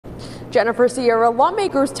Jennifer Sierra,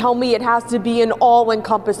 lawmakers tell me it has to be an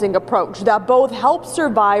all-encompassing approach that both helps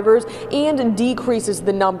survivors and decreases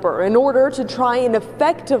the number in order to try and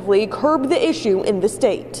effectively curb the issue in the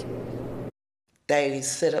state. They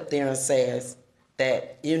sit up there and says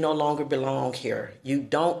that you no longer belong here. You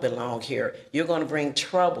don't belong here. You're going to bring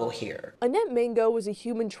trouble here. Annette Mango is a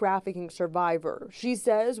human trafficking survivor. She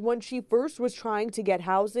says when she first was trying to get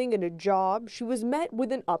housing and a job, she was met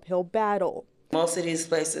with an uphill battle. Most of these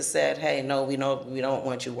places said, hey, no, we don't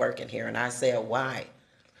want you working here. And I said, why?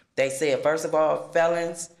 They said, first of all,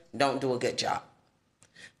 felons don't do a good job.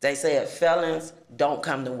 They said felons don't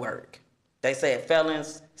come to work. They said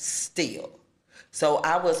felons steal. So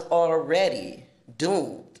I was already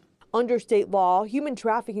doomed. Under state law, human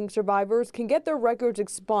trafficking survivors can get their records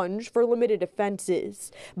expunged for limited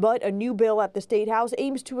offenses. But a new bill at the State House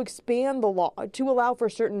aims to expand the law to allow for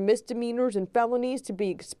certain misdemeanors and felonies to be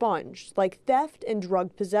expunged, like theft and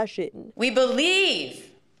drug possession. We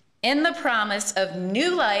believe in the promise of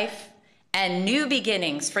new life and new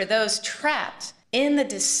beginnings for those trapped in the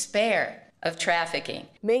despair of trafficking.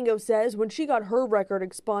 Mango says when she got her record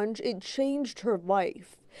expunged, it changed her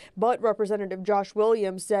life. But Representative Josh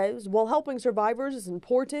Williams says while helping survivors is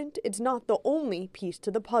important, it's not the only piece to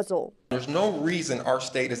the puzzle. There's no reason our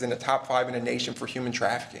state is in the top 5 in the nation for human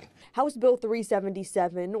trafficking. House Bill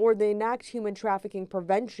 377, or the Enact Human Trafficking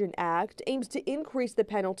Prevention Act, aims to increase the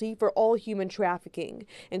penalty for all human trafficking,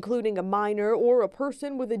 including a minor or a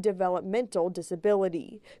person with a developmental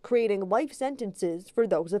disability, creating life sentences for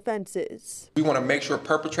those offenses. We want to make sure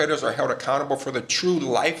perpetrators are held accountable for the true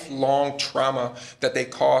lifelong trauma that they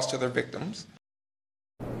cause to their victims.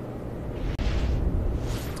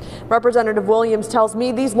 Representative Williams tells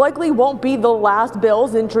me these likely won't be the last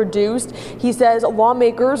bills introduced. He says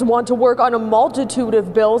lawmakers want to work on a multitude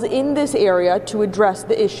of bills in this area to address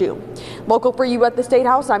the issue. Local for you at the State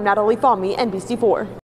House, I'm Natalie Fahmy, NBC4.